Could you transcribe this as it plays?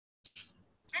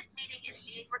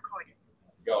being recorded.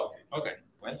 Got it. Okay.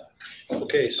 Well done.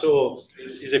 Okay, so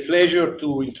it's a pleasure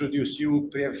to introduce you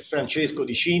Pierfrancesco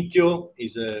di Cintio.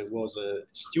 He was a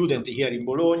student here in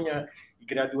Bologna. He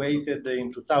graduated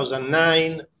in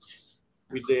 2009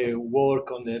 with the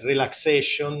work on the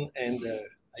relaxation, and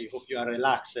I hope you are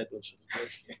relaxed also.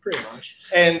 Pretty much.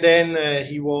 And then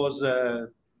he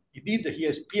did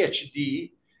his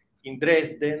PhD in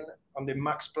Dresden on the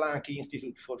Max Planck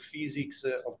Institute for Physics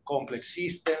of Complex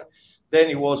Systems. Then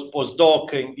he was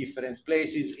postdoc in different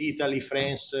places, Italy,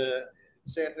 France,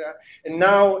 etc. And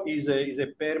now he's a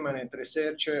permanent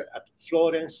researcher at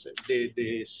Florence,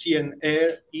 the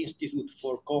CNR Institute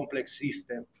for Complex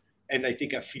Systems, and I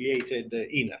think affiliated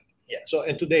INA. Yes. So,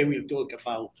 and today we'll talk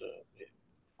about the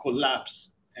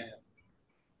collapse and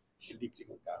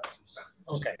elliptical galaxies.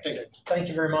 Okay, so thank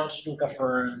you very much, Luca,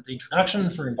 for the introduction,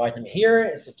 for inviting me here.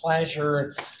 It's a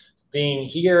pleasure being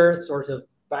here, sort of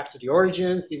back to the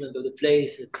origins, even though the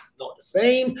place is not the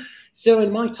same. So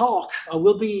in my talk, I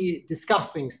will be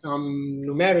discussing some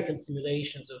numerical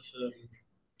simulations of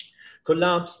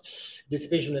collapse,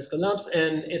 dissipationless collapse,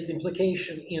 and its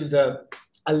implication in the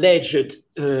alleged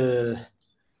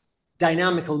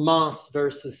dynamical mass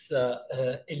versus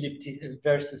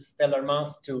versus stellar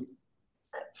mass to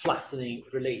flattening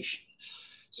relation.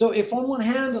 So if on one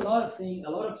hand, a lot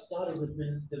of studies have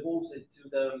been devoted to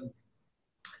the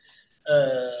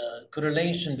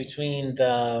correlation between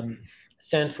the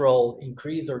central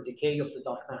increase or decay of the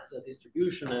dark matter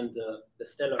distribution and the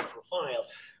stellar profile,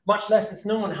 much less is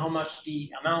known how much the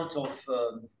amount of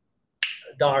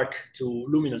dark to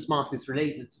luminous mass is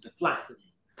related to the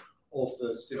flattening of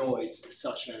spheroids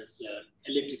such as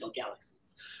elliptical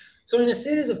galaxies. So in a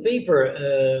series of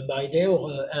papers by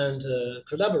Deur and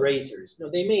collaborators, now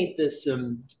they made this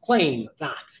claim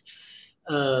that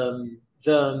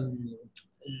the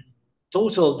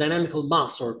total dynamical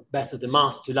mass, or better, the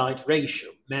mass to light ratio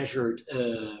measured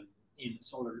in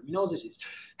solar luminosities,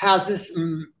 has this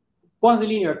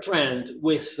quasi-linear trend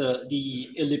with the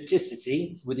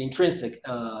ellipticity, with the intrinsic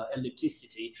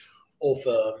ellipticity of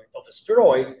a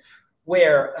spheroid,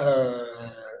 where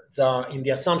in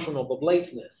the assumption of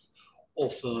oblateness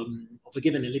of a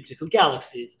given elliptical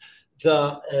galaxies,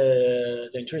 the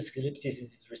intrinsic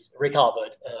ellipticity is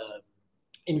recovered,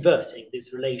 inverting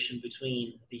this relation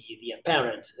between the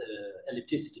apparent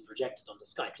ellipticity projected on the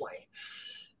sky plane.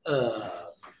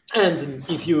 And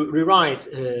if you rewrite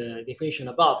the equation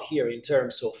above here in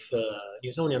terms of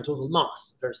Newtonian total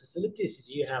mass versus ellipticity,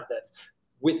 you have that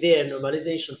with their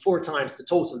normalization 4 times the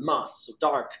total mass, so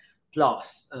dark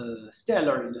plus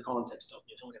stellar in the context of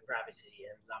Newtonian gravity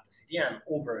and lambda CDM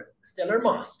over stellar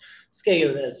mass,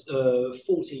 scaled as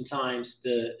 14 times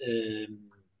the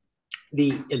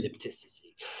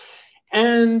ellipticity.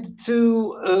 And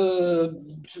to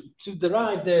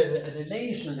derive the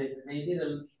relation, they did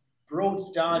a broad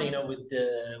study,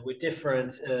 with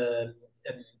different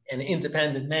and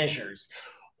independent measures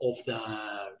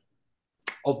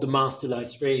of the mass to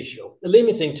light ratio,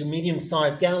 limiting to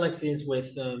medium-sized galaxies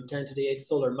with 10 to the 8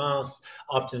 solar mass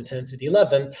up to 10 to the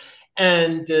 11,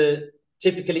 and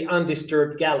typically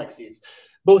undisturbed galaxies.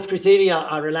 Both criteria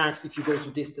are relaxed if you go to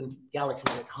distant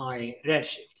galaxies at high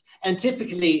redshift. And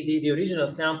typically, the original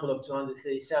sample of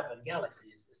 237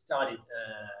 galaxies studied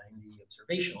in the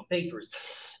observational papers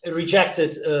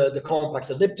rejected the compact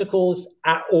ellipticals,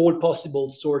 all possible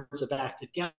sorts of active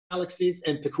galaxies,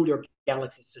 and peculiar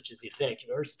galaxies such as the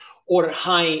irregulars, or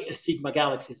high sigma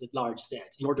galaxies at large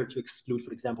set, in order to exclude,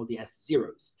 for example, the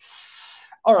S-zeros.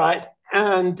 All right,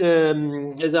 and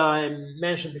as I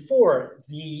mentioned before,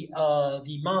 the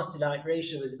mass to light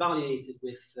ratio is evaluated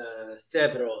with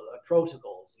several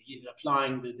protocols.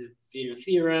 Applying the Behaviour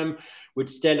theorem with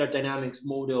stellar dynamics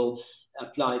model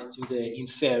applied to the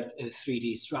inferred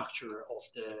 3D structure of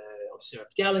the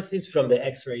observed galaxies from the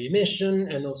X-ray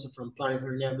emission, and also from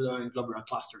planetary nebula and globular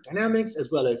cluster dynamics, as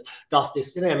well as gas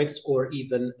disk dynamics, or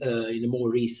even in the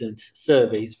more recent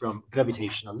surveys from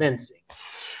gravitational lensing.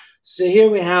 So here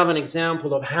we have an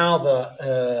example of how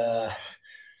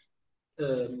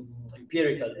the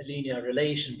empirical linear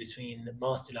relation between the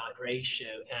mass to light ratio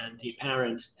and the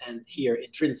apparent and here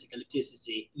intrinsic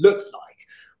ellipticity looks like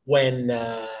when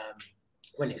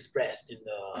expressed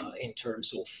in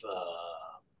terms of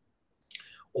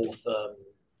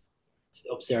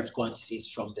observed quantities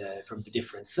from the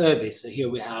different surveys. So here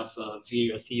we have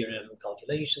Behaviour theorem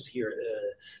calculations, here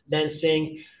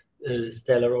lensing,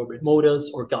 stellar orbit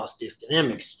models, or gas disk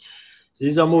dynamics. So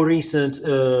these are more recent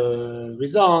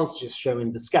results, just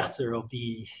showing the scatter of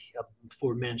the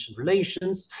aforementioned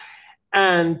relations,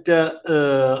 and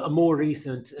a more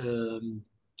recent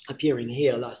appearing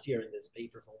here last year in this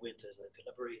paper from Winters and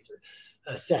collaborator,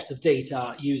 a set of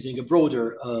data using a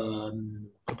broader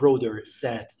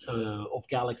set of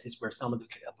galaxies where some of the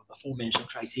aforementioned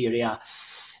criteria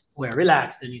were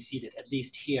relaxed, and you see that at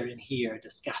least here and here the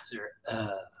scatter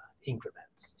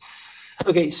increments.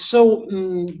 Okay, so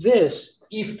this,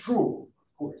 if true,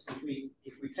 of course,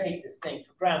 if we take this thing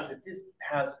for granted, this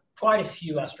has quite a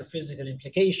few astrophysical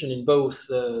implications in both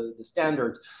the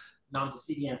standard Mount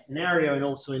CDM scenario and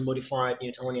also in modified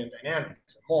Newtonian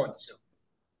dynamics, or MOND. So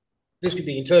this could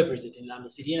be interpreted in lambda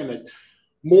CDM as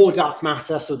more dark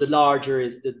matter, so the larger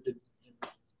is the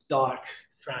dark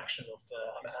fraction of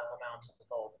amount of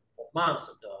mass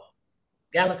of the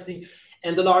galaxy,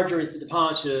 and the larger is the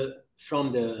departure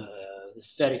from the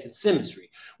spherical symmetry,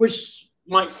 which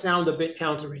might sound a bit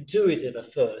counterintuitive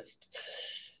at first.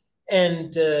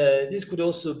 And this could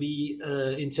also be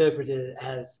interpreted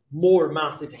as more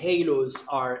massive halos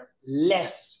are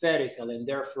less spherical, and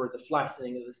therefore the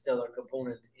flattening of the stellar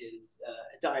component is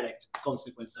a direct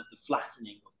consequence of the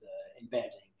flattening of the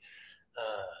embedding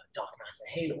dark matter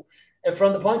halo. And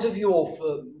from the point of view of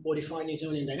modified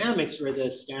Newtonian dynamics, where the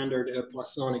standard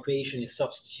Poisson equation is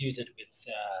substituted with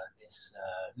this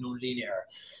nonlinear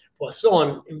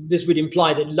Poisson, this would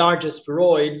imply that larger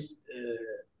spheroids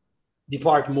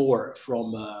depart more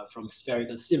from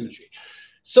spherical symmetry.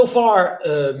 So far,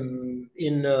 from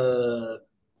the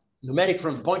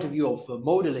point of view of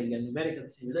modeling and numerical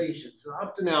simulation, so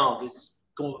up to now, this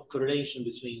correlation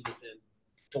between the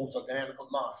total dynamical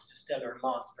mass to stellar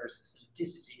mass versus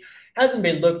ellipticity hasn't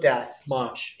been looked at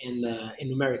much in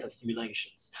numerical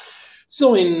simulations.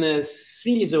 So in a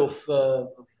series of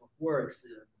works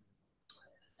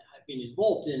I've been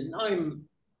involved in, I'm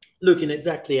looking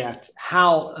exactly at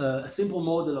how a simple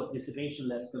model of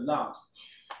dissipationless collapse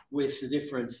with the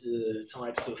different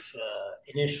types of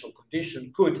initial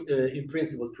condition could, in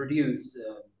principle, produce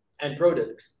end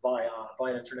products by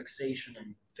interlaxation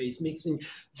and phase mixing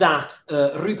that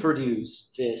reproduce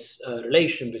this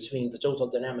relation between the total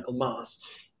dynamical mass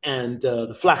and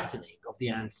the flattening of the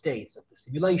end states of the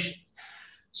simulations.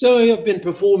 So I have been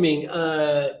performing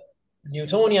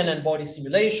Newtonian n-body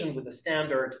simulation with a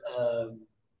standard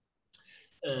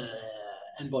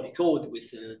n-body code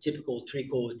with a typical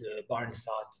three-code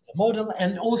Barnesat model,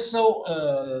 and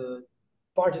also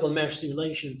particle mesh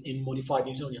simulations in modified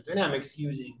Newtonian dynamics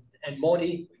using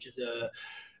MOND, which is a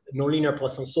nonlinear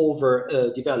Poisson solver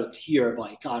developed here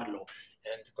by Carlo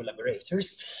and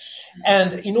collaborators.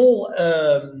 And in all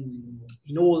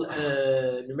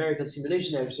numerical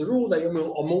simulation, as a rule,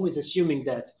 I'm always assuming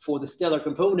that for the stellar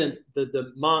component,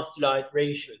 the mass to light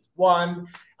ratio is 1.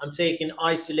 I'm taking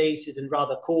isolated and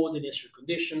rather cold initial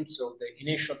conditions, so the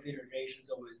initial period ratio is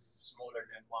always smaller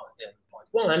than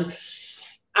 0.1.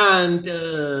 And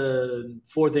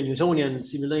for the Newtonian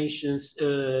simulations,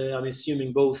 I'm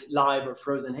assuming both live or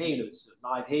frozen halos. So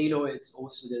live halo, it's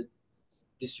also the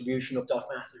distribution of dark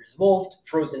matter is involved.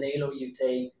 Frozen halo, you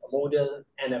take a model,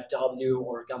 NFW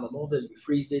or gamma model, you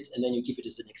freeze it, and then you keep it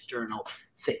as an external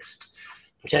fixed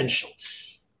potential.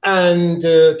 And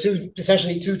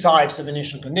essentially two types of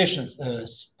initial conditions,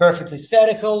 perfectly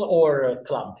spherical or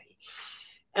clumpy.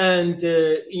 And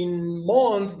in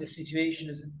MOND, the situation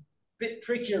is a bit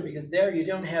trickier because there you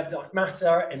don't have dark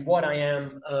matter, and what I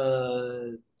am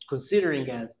considering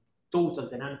as total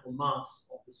dynamical mass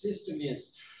of the system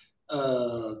is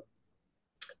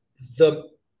the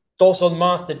total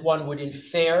mass that one would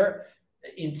infer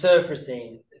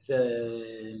interpreting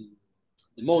the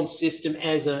MOND system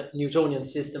as a Newtonian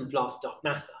system plus dark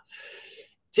matter.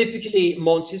 Typically,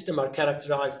 MOND systems are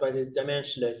characterized by this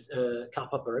dimensionless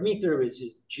kappa parameter, which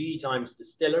is G times the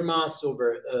stellar mass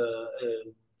over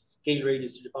scale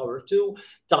radius to the power of 2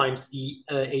 times the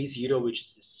A0, which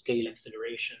is the scale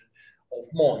acceleration of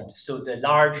MOND. So the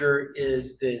larger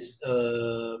is this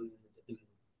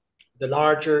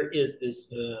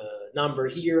number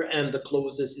here, and the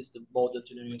closest is the model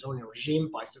to the Newtonian regime.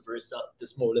 Vice versa, the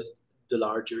smallest, the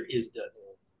larger is the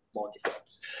MOND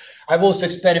effects. I've also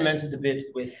experimented a bit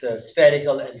with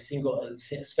spherical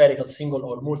single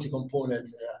or multi-component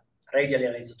radially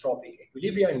anisotropic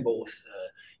equilibria in both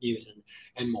Newton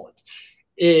and MOND.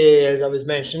 As I was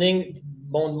mentioning,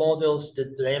 MOND models the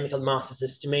dynamical mass is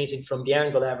estimated from the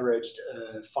angle averaged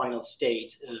final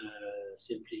state,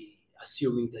 simply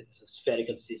assuming that it's a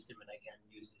spherical system, and I can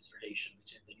use this relation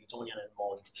between the Newtonian and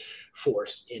MOND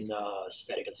force in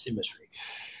spherical symmetry.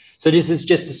 So this is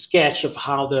just a sketch of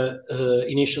how the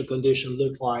initial condition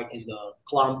looked like in the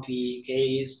clumpy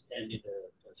case and in the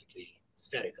perfectly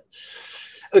spherical.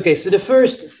 Okay, so the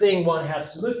first thing one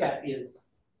has to look at is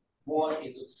what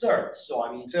is observed. So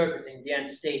I'm interpreting the end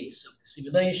states of the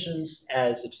simulations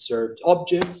as observed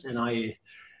objects, and I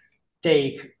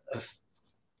take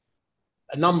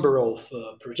a number of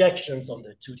projections on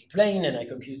the 2D plane, and I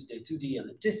compute the 2D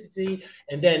ellipticity,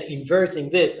 and then inverting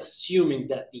this, assuming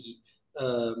that the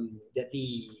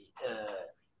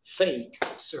fake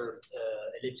observed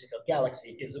elliptical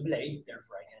galaxy is oblate.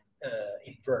 Therefore, I can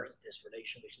invert this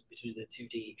relationship between the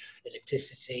 2D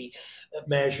ellipticity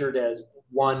measured as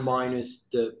 1 minus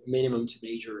the minimum to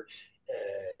major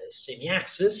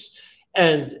semi-axis,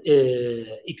 and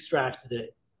extract the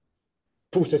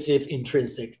putative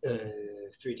intrinsic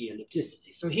 3D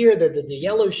ellipticity. So here, the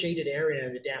yellow shaded area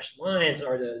and the dashed lines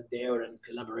are the Deur and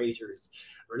collaborators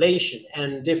relation,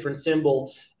 and different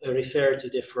symbols refer to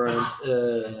different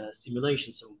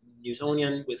simulations. So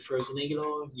Newtonian with frozen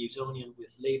halo, Newtonian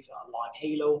with live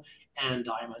halo, and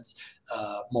Diamond's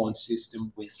MOND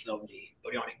system with only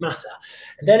baryonic matter.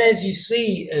 And then, as you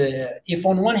see, if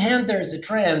on one hand there is a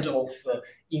trend of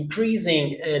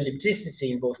increasing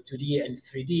ellipticity in both 2D and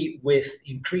 3D with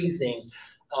increasing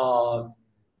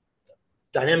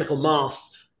dynamical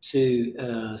mass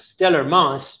to stellar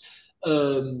mass,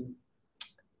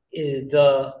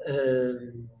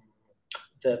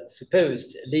 the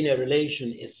supposed linear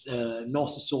relation is not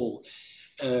at all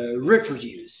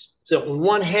reproduced. So on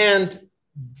one hand,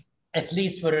 at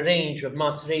least for a range of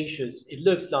mass ratios, it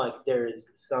looks like there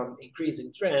is some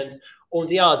increasing trend. On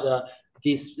the other,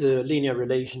 this linear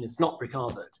relation is not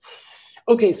recovered.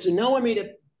 Okay, so now I made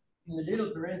a little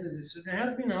parenthesis. So there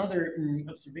has been other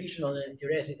observational and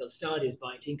theoretical studies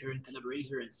by Tinker and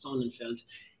collaborator and Sonnenfeld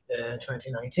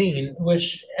 2019,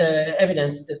 which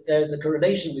evidenced that there's a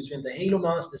correlation between the halo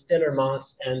mass, the stellar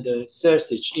mass, and the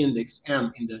Ersic index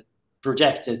M in the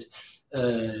projected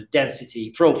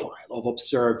density profile of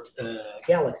observed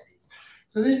galaxies.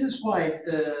 So this is quite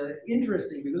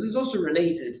interesting because it's also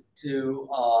related to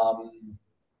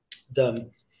the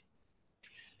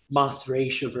mass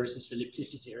ratio versus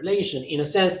ellipticity relation, in a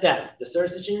sense that the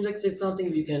Ersic index is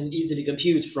something you can easily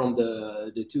compute from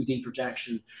the 2D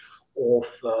projection of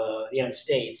the end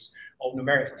states of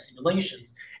numerical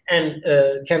simulations, and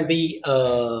can be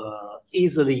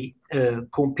easily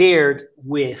compared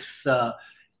with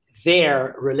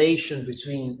their relation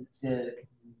between the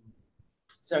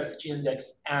Ersic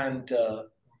index and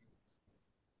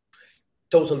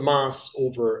total mass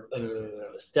over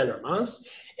stellar mass,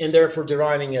 and therefore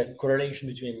deriving a correlation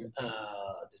between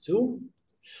the two.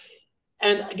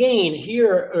 And again,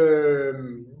 here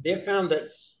they found that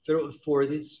for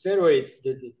these spheroids,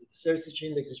 the Ersic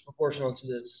index is proportional to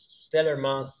the stellar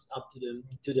mass up to the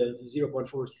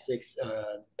 0.46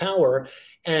 power,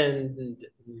 and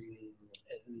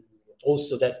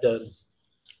also that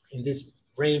in this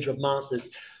range of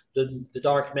masses, the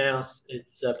dark mass,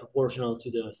 it's proportional to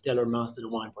the stellar mass to the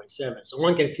 1.7. So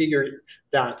one can figure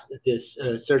that this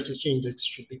Ersic index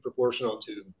should be proportional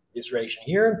to this ratio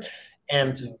here,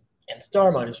 m to n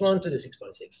star minus 1 to the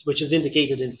 6.6, which is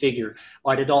indicated in figure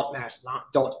by the dot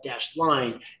dashed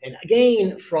line. And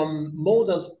again, from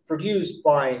models produced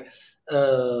by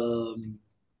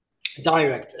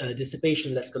direct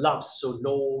dissipationless collapse, so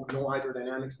no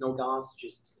hydrodynamics, no gas,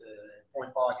 just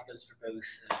point particles for both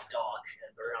dark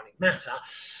and baryonic matter,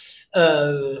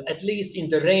 at least in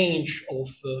the range of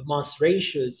mass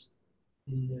ratios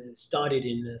studied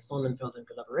in Sonnenfeld and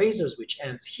collaborators, which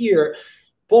ends here,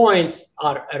 points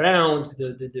are around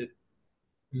the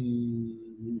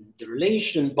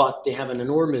relation, but they have an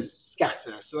enormous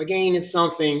scatter. So again, it's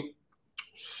something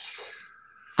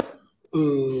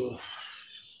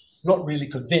not really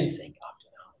convincing up to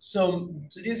now. So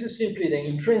this is simply the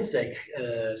intrinsic,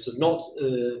 so not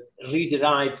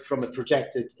re-derived from a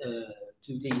projected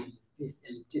 2D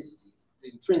ellipticity. It's the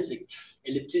intrinsic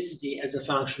ellipticity as a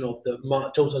function of the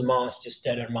total mass to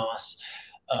stellar mass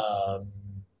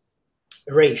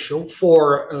ratio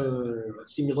for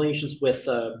simulations with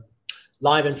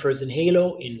live and frozen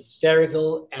halo in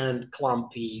spherical and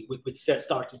clumpy,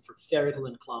 starting from spherical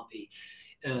and clumpy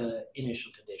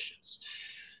initial conditions.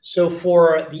 So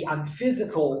for the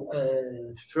unphysical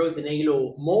frozen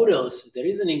halo models, there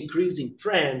is an increasing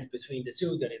trend between the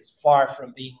two that is far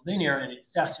from being linear, and it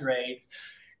saturates.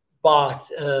 But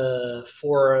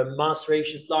for mass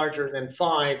ratios larger than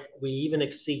 5, we even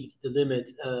exceed the limit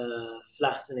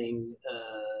flattening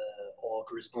or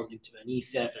corresponding to an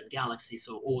E7 galaxy.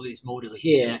 So all these models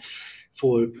here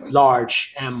for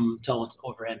large m dot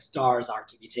over m stars are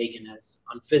to be taken as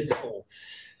unphysical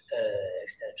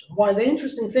extension. While the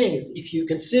interesting thing is, if you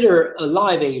consider a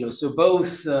live halo, so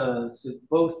both the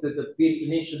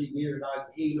initially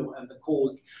periodized halo and the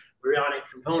cold baryonic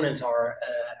components are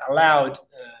allowed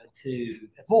to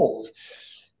evolve,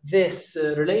 this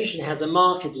relation has a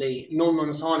markedly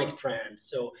non-monotonic trend.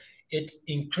 So it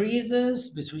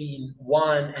increases between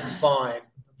 1 and 5,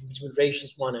 between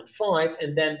ratios 1 and 5,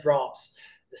 and then drops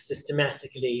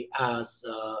systematically as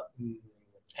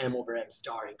m over m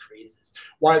star increases.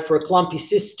 While for a clumpy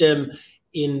system,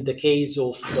 in the case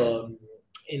of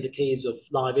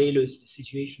live ALOs, the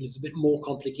situation is a bit more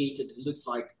complicated. It looks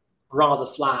like rather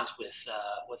flat with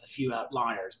a few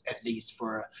outliers, at least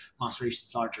for mass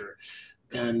ratios larger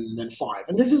than 5.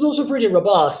 And this is also pretty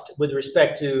robust with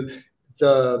respect to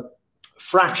the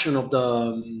fraction of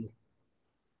the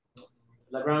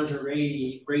Lagrangian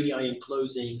radii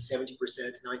enclosing 70%,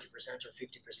 90%, or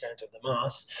 50% of the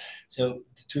mass. So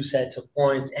the two sets of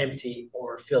points, empty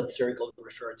or filled spherical,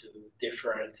 refer to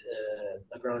different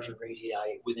Lagrangian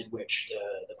radii within which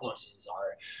the quantities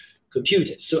are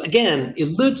computed. So again, it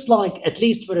looks like, at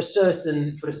least for a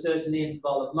certain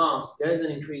interval of mass, there's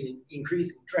an increasing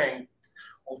trend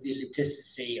of the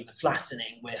ellipticity, of the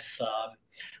flattening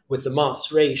with the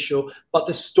mass ratio. But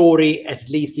the story, at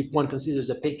least if one considers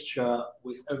a picture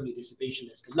with only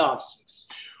dissipationless collapse, is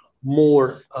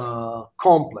more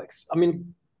complex. I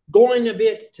mean, going a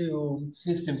bit to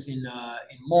systems in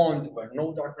MOND where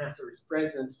no dark matter is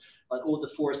present, but all the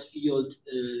force field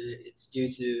it's due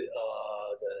to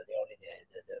the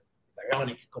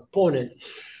baryonic component.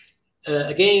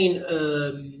 Again,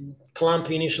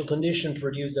 clumpy initial condition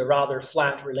produce a rather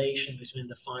flat relation between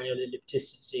the final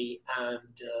ellipticity and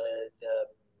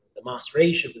the mass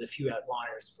ratio, with a few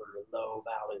outliers for low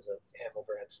values of m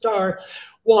over m star.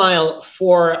 While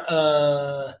for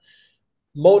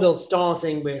models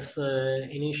starting with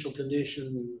initial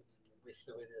condition with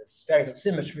a spherical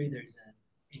symmetry, there's an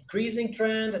increasing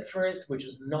trend at first, which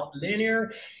is not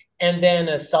linear, and then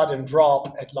a sudden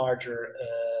drop at larger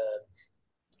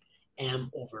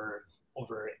m over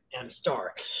m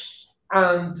star.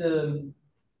 And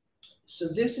so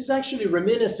this is actually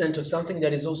reminiscent of something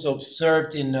that is also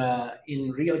observed in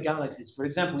real galaxies. For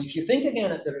example, if you think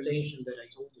again at the relation that I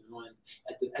told you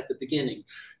at the beginning,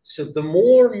 so the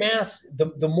more mass,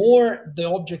 the more the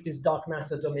object is dark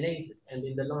matter dominated, and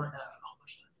in the line, how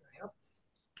much time do I have?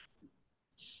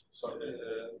 So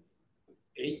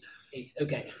 8.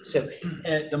 Okay, so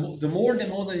the more the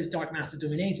model is dark matter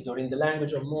dominated, or in the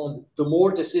language of MOND, the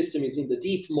more the system is in the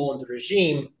deep MOND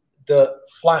regime, the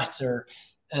flatter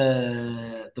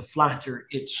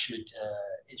it should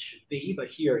be. But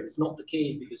here it's not the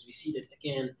case, because we see that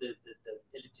again the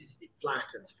ellipticity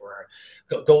flattens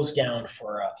goes down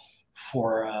for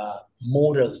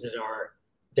models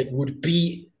that would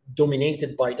be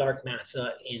dominated by dark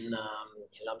matter in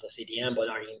lambda CDM, but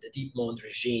are in the deep MOND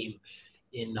regime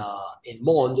in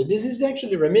MOND. And this is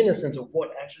actually reminiscent of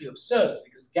what actually observes,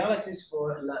 because galaxies,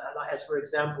 as for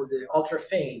example the ultra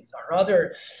faints, are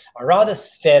rather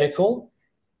spherical.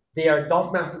 They are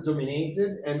dark matter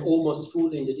dominated and almost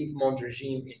fully in the deep MOND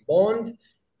regime in MOND,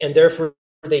 and therefore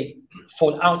they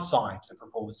fall outside the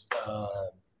proposed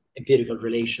empirical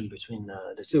relation between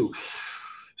the two.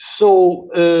 So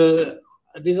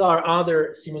these are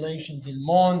other simulations in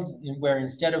MOND where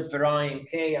instead of varying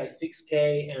k, I fix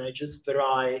k and I just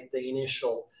vary the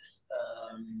initial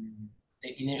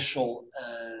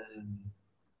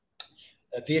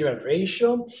virial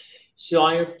ratio. So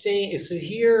I obtain, so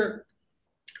here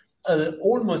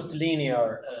almost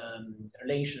linear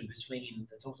relation between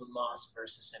the total mass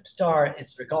versus m star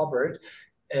is recovered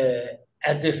at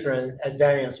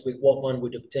variance with what one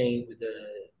would obtain with the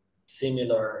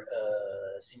similar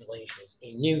simulations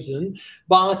in Newton.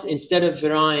 But instead of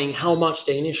varying how much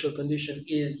the initial condition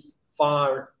is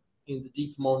far in the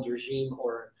deep MOND regime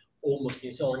or almost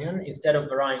Newtonian, instead of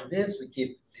varying this, we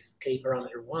keep this k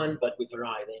parameter 1, but we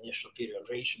vary the initial virial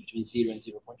ratio between 0 and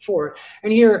 0.4.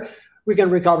 And here we can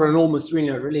recover an almost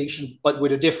linear relation, but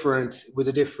with a different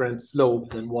slope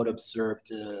than what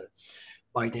observed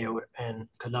by Deur and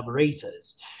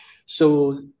collaborators.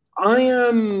 So I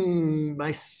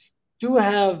do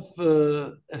have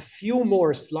a few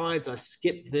more slides. I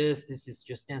skipped this. This is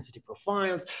just density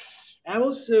profiles. I'm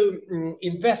also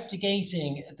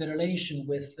investigating the relation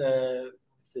with the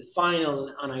final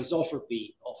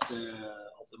anisotropy of the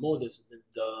models,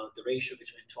 the ratio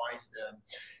between twice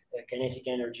the kinetic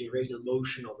energy radial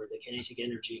motion over the kinetic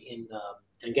energy in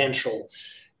tangential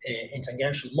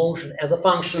motion, as a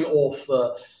function of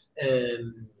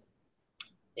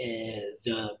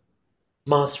the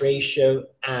mass ratio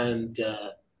and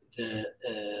the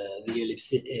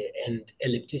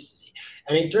ellipticity.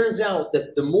 And it turns out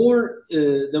that the more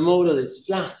the model is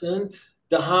flattened,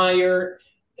 the higher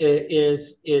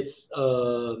is its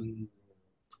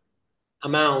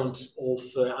amount of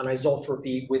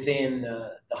anisotropy within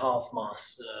the half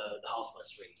mass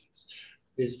radius.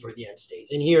 This is for the end state.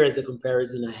 And here, as a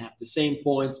comparison, I have the same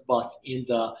points, but in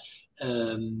the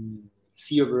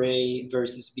C over A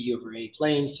versus B over A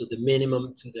plane. So the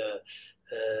minimum to the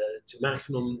to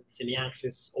maximum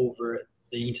semi-axis over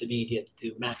the intermediate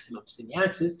to maximum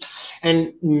semi-axis.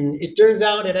 And it turns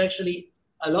out that actually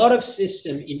a lot of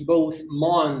systems in both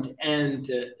MOND and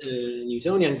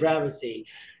Newtonian gravity,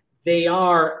 they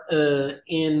are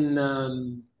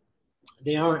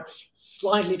they are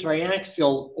slightly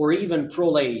triaxial or even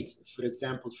prolate, for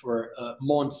example, for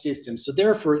MOND systems. So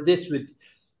therefore, this would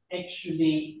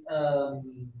actually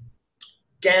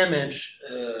damage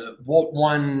what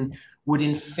one would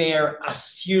infer,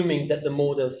 assuming that the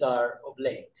models are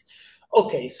oblate.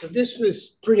 Okay, so this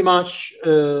was pretty much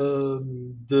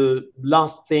the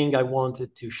last thing I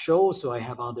wanted to show. So I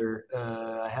have other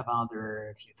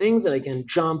few things, and I can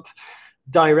jump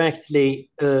directly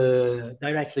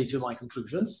to my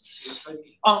conclusions.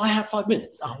 Oh, I have 5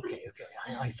 minutes. Oh, okay.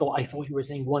 I thought you were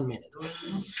saying 1 minute.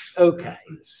 Okay,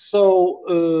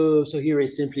 so so here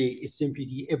is simply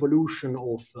the evolution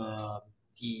of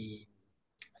the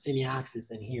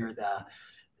semi-axis, and here the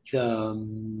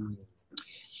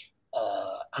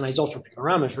anisotropy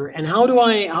parameter. And how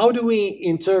do we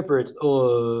interpret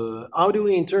all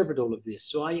of this?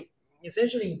 So I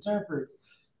essentially interpret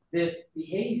this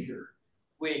behavior,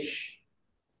 which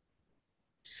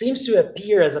seems to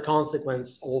appear as a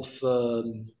consequence of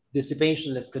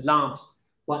dissipationless clumps,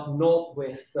 but not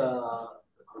with the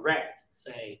correct,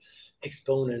 say,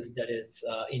 exponent that is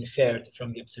inferred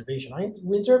from the observation.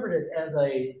 We interpret it as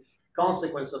a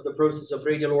consequence of the process of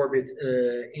radial orbit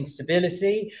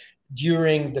instability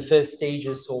during the first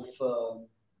stages of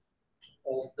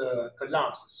the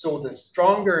collapse. So the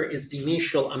stronger is the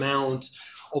initial amount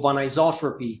of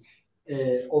anisotropy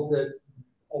of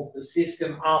the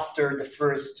system after the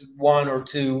first 1 or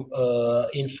 2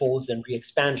 infalls and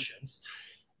re-expansions,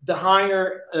 the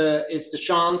higher is the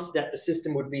chance that the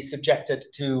system would be subjected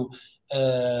to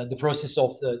the process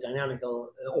of the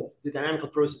dynamical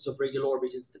process of radial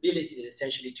orbit instability that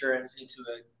essentially turns into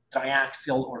a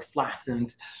triaxial or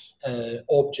flattened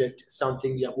object,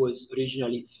 something that was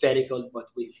originally spherical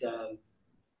but with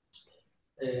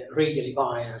radially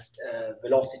biased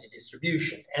velocity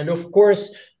distribution. And of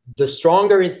course, the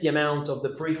stronger is the amount of the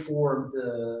preformed,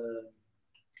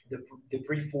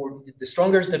 the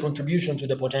stronger is the contribution to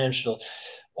the potential,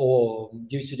 or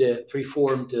due to the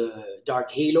preformed dark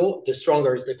halo, the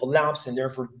stronger is the collapse, and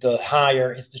therefore the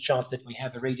higher is the chance that we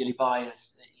have a radially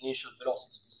biased initial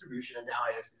velocity distribution, and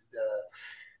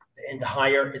the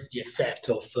higher is the effect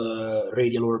of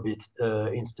radial orbit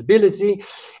instability.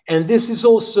 And this is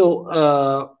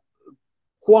also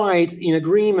quite in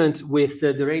agreement with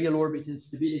the radial orbit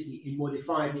instability in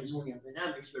modified Newtonian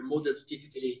dynamics, where models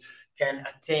typically can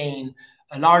attain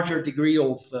a larger degree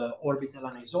of orbital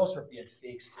anisotropy at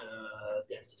fixed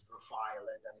density profile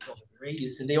and anisotropy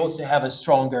radius. And they also have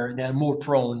they're more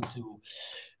prone to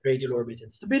radial orbit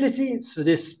instability. So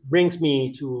this brings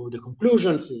me to the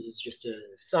conclusions. This is just a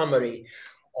summary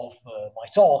of my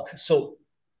talk. So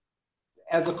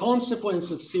as a consequence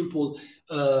of simple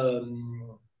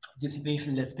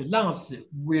dissipationless collapse,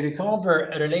 we recover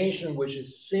a relation which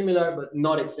is similar but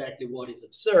not exactly what is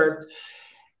observed.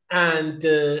 And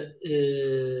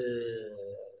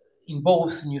in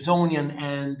both Newtonian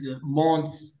and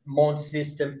MOND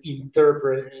system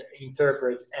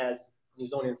interpret as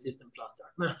Newtonian system plus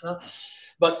dark matter.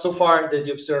 But so far,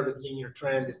 the observed linear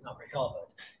trend is not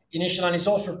recovered. Initial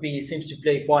anisotropy seems to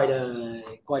play quite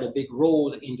a big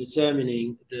role in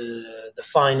determining the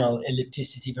final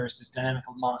ellipticity versus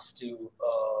dynamical mass to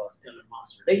stellar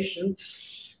mass relation.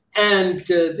 And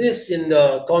this, in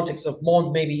the context of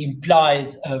MOND, maybe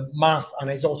implies a mass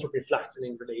anisotropy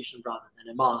flattening relation rather than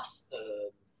a mass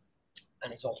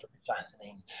anisotropy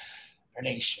flattening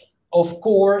relation. Of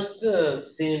course,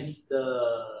 since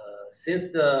the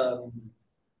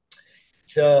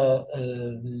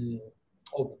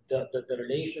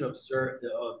relation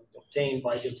obtained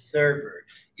by the observer,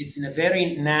 it's in a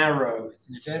very narrow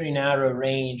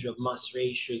range of mass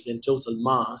ratios and total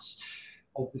mass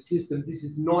of the system. This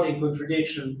is not in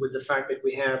contradiction with the fact that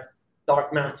we have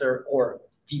dark matter or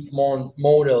deep MOND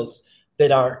models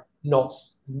that are not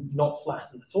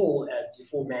flattened at all, as the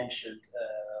aforementioned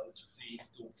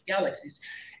ultra-phase dwarf galaxies.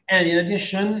 And in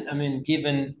addition, I mean,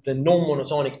 given the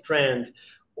non-monotonic trend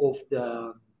of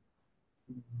the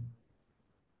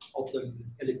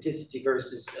ellipticity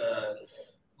versus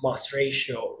mass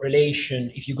ratio relation,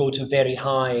 if you go to very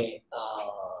high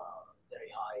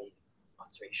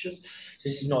mass ratios. So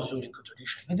this is not really in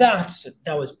contradiction with that. So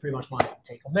that was pretty much my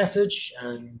take-home message,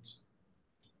 and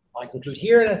I conclude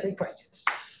here and I take questions.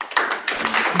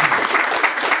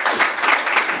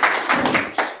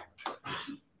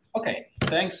 Okay,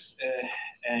 thanks.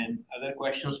 And other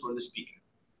questions for the speaker?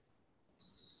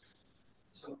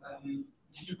 So,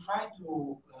 did you try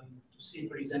to see if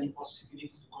there is any possibility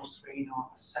to constrain on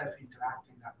a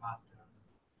self-interacting matter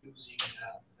using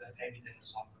the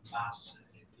evidence of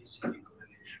mass-ellipticity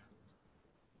correlation?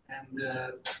 And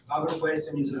the other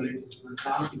question is related to the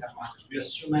clumpy matter. Do you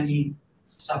assume any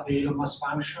sub-halo mass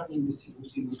function in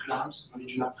distributing the clumps,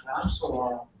 original clumps,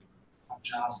 or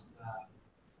just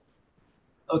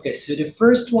Okay, so the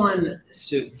first one,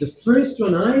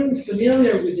 I'm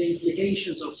familiar with the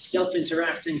implications of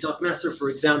self-interacting dark matter, for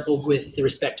example, with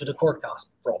respect to the Korcasp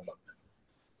problem.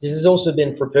 This has also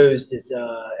been proposed as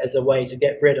a way to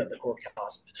get rid of the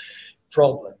Korcasp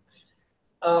problem.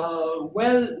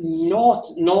 Well,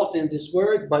 not in this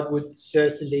work, but would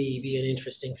certainly be an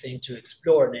interesting thing to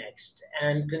explore next.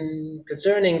 And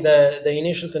concerning the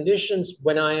initial conditions,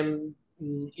 when I am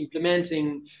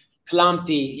implementing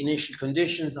clumpy initial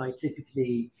conditions, I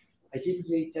typically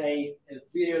take a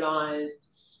visualized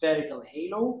spherical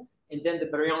halo, and then the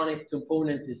baryonic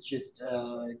component is just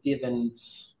given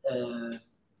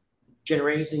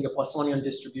generating a Poissonian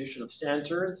distribution of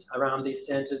centers. Around these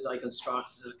centers, I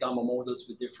construct gamma models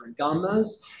with different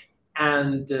gammas,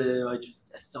 and I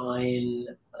just assign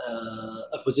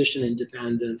a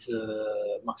position-independent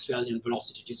Maxwellian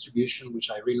velocity distribution,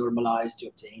 which I renormalize to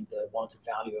obtain the wanted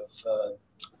value of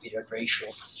period ratio.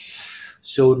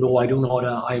 So no, I do not.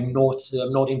 I'm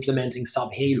not implementing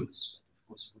sub-halos. Of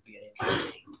course, it would be an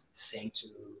interesting thing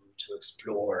to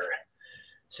explore.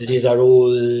 So these are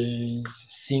all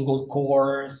single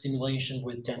core simulation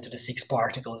with 10 to the 6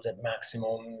 particles at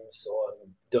maximum. So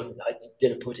I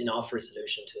didn't put enough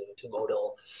resolution to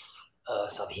model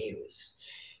sub-halos.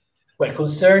 Well,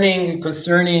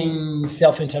 concerning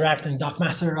self-interacting dark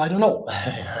matter, I don't know.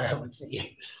 I would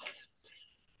say.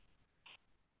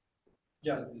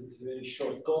 Yeah, it's a very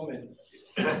short comment.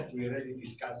 We already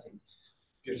discussing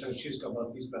Pierfrancesco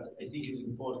about this, but I think it's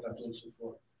important also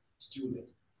for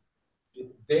students. The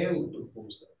Deur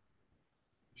proposal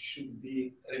should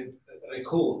be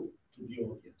recalled to the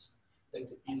audience. That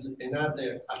is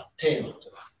another attempt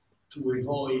to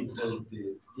avoid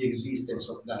the existence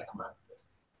of dark matter.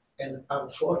 And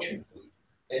unfortunately,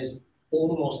 as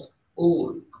almost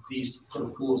all these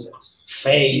proposals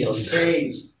failed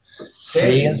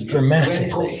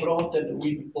dramatically when confronted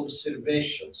with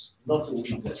observations, not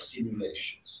with the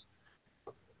simulations.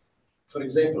 For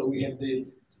example, we have the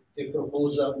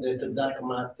proposal that the dark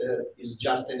matter is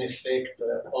just an effect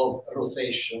of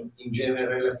rotation in general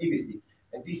relativity.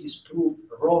 And this is proved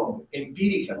wrong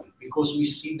empirically because we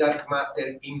see dark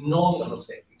matter in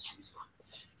non-rotating systems.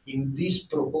 In this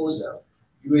proposal,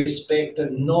 you expect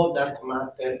no dark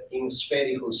matter in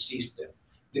spherical systems.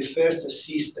 The first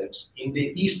systems in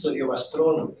the history of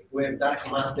astronomy where dark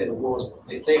matter was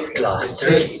detected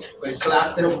were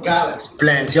clusters of galaxies.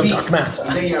 Plenty of dark matter.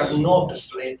 They are not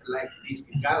flat like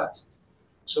these galaxies.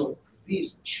 So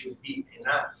this should be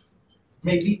enough.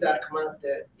 Maybe dark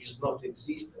matter is not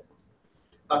existent,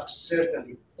 but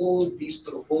certainly all these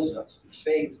proposals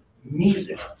failed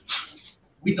miserably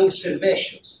with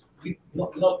observations,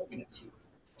 not with theory.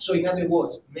 So in other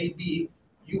words, maybe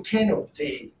you can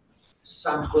obtain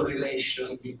some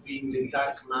correlation between the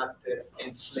dark matter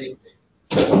and flattened.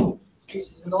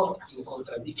 This is not in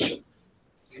contradiction.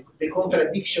 The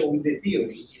contradiction with the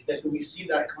theory is that we see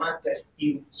dark matter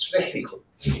in spherical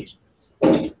systems,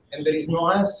 and there is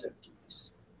no answer to this.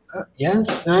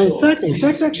 Yes, so in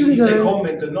fact, actually, it's a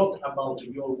comment not about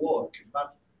your work,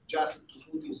 but just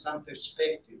to put in some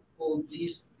perspective all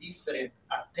these different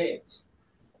attempts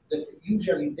that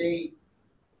usually they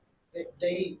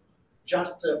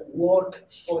just work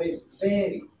for a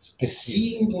very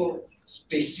single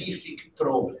specific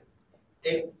problem,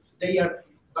 and they are.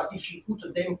 But if you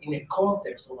put them in a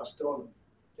context of astronomy,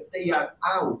 they are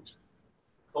out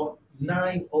of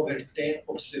 9 over 10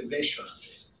 observational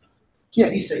tests. Yeah,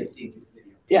 this I think is the.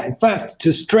 Yeah, in fact,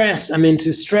 to stress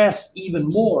even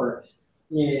more,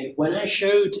 when I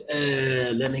showed,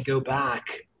 let me go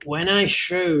back. When I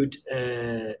showed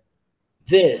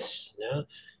this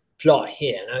plot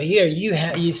here, now here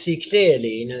you see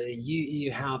clearly,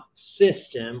 you have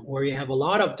system where you have a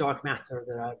lot of dark matter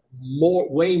that are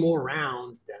way more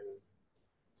round than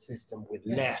system with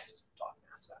less dark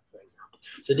matter, for example.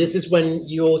 So this is when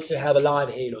you also have a live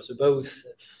halo. So both,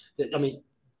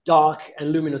 dark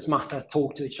and luminous matter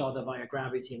talk to each other via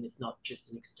gravity, and it's not just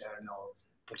an external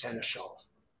potential.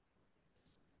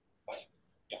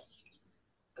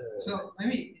 So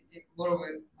maybe more of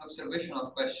an observational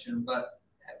question, but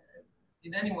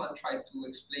did anyone try to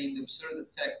explain the absurd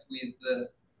effect with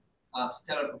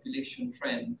stellar population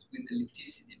trends with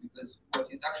ellipticity? Because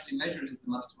what is actually measured is the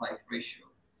mass-to-light ratio.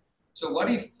 So what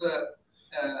if,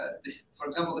 for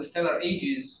example, the stellar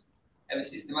ages have a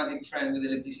systematic trend with the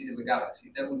ellipticity of a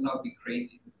galaxy? That would not be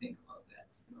crazy to think about that,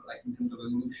 you know, like in terms of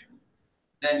evolution.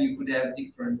 Then you could have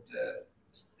different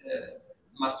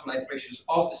mass-to-light ratios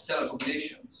of the stellar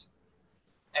populations.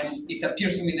 And it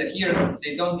appears to me that here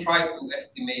they don't try to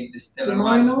estimate the stellar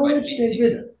mass. To my knowledge, they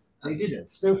didn't. They didn't.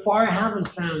 So far, I haven't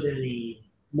found any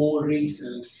more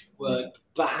recent work.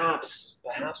 Perhaps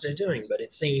they're doing, but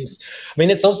it seems. I mean,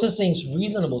 it also seems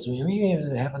reasonable to me.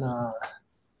 Maybe having a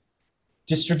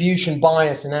distribution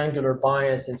bias and angular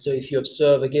bias, and so if you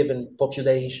observe a given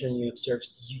population, you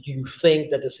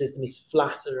think that the system is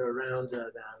flatter around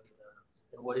than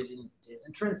what it is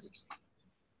intrinsic.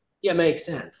 Yeah, makes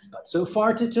sense. But so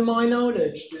far, to my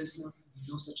knowledge, there's no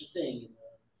such a thing.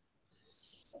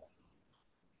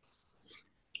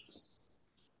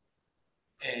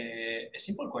 A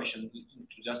simple question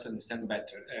to just understand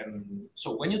better.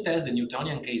 So when you test the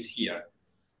Newtonian case here,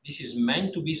 this is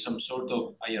meant to be some sort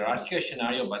of hierarchical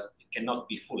scenario, but it cannot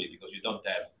be fully because you don't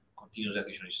have continuous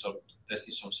addition. So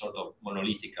testing some sort of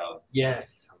monolithical.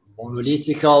 Yes,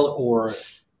 monolithical or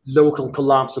local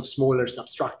collapse of smaller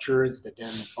substructures that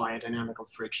then, via dynamical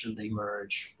friction, they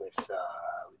merge with the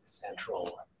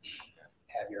central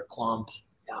heavier clump.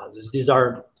 These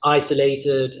are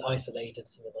isolated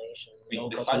simulation, no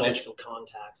cosmological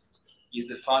context. Is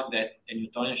the fact that a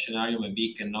Newtonian scenario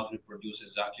maybe cannot reproduce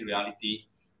exactly reality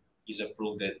is a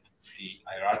proof that the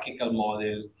hierarchical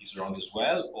model is wrong as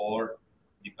well, or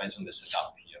depends on the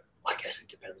setup here? I guess it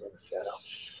depends on the setup.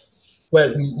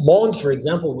 Well, MOND, for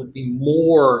example, would be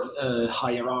more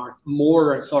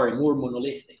more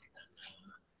monolithic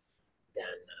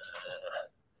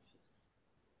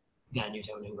than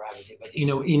Newtonian gravity. But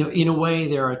in a way,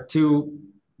 there are two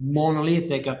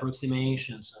monolithic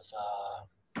approximations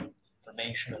of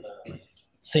formation of a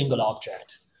single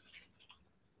object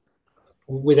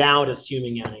without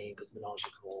assuming any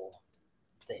cosmological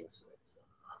things.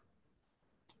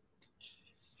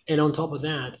 And on top of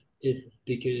that, it's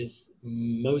because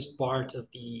most part of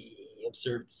the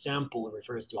observed sample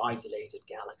refers to isolated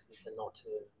galaxies and not to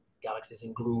galaxies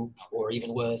in group, or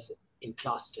even worse, in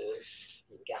clusters,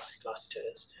 in galaxy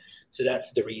clusters. So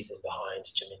that's the reason behind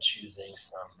choosing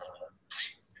some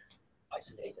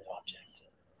isolated objects.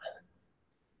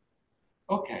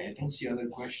 Okay, I don't see other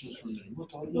questions from the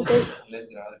remote audience. Okay. Unless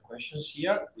there are other questions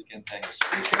here, we can thank the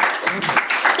speaker.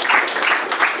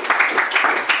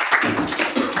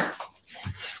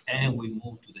 And we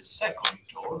move to the second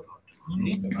talk.